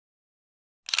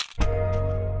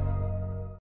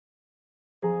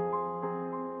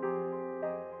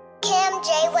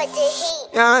MJ with the heat.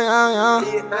 Yeah.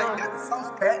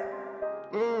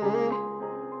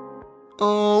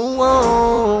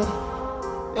 Oh.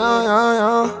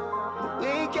 Yeah.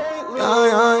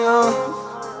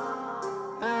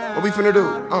 What we finna do?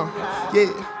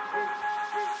 Yeah.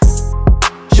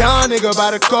 Young nigga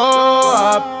about to go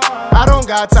up. I don't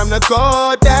got time to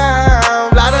go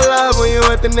down. Lot of love when you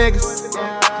with the niggas,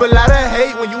 but lot of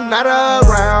hate when you not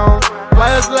around.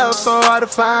 Why is love so hard to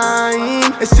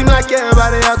find? It seem like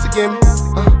everybody out to get me.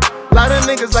 Lot of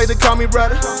niggas like to call me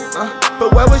brother,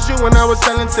 but where was you when I was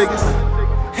selling tickets?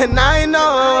 And I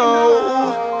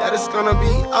know that it's gonna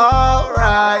be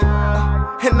alright.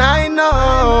 And I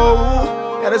know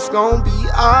that it's gonna be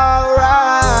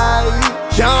alright.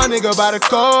 Young nigga about to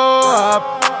go up.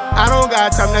 I don't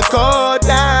got time to go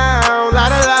down.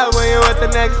 Lot of love when you with the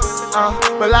niggas,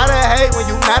 but lot of hate when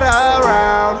you not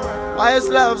around. Why is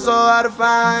love so hard to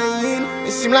find?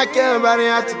 It seem like everybody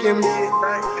out to get me.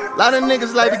 Lot of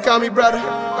niggas like to call me brother,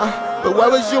 but where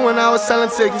was you when I was selling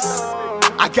tickets?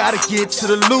 I gotta get to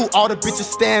the loot. All the bitches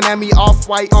staring at me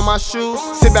off-white on my shoes.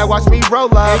 Sit back, watch me roll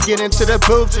up and get into the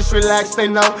booth. Just relax, they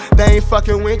know they ain't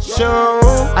fucking with you.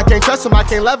 I can't trust them, I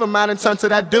can't love them, I done turn to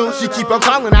that dude. She keep on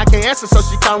calling, I can't answer, so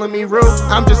she calling me rude.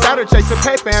 I'm just out here chasing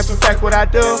paper and perfect what I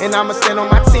do. And I'ma stand on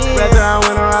my team, whether I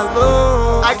win or I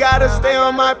lose. I gotta stay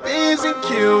on my P's and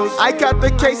Q's. I got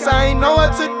the case, I ain't know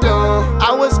what to do.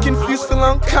 I was confused, feel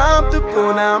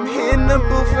uncomfortable. Now I'm hitting the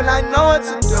booth and I know what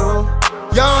to do.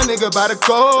 Young nigga about to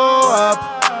go up.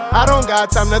 I don't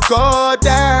got time to go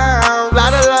down.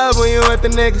 Lot of love when you with the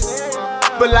niggas,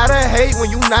 but lot of hate when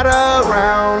you not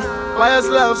around. Why is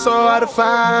love so hard to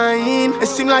find? It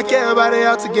seem like everybody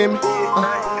out to get me.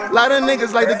 Lot of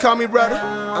niggas like to call me brother,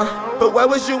 but where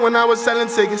was you when I was selling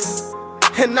tickets?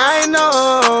 And I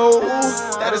know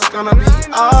that it's gonna be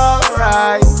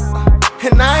alright.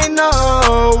 And I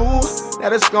know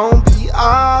that it's gonna be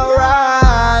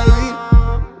alright.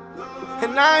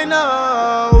 And I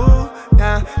know,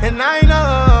 yeah, and I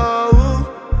know,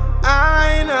 yeah.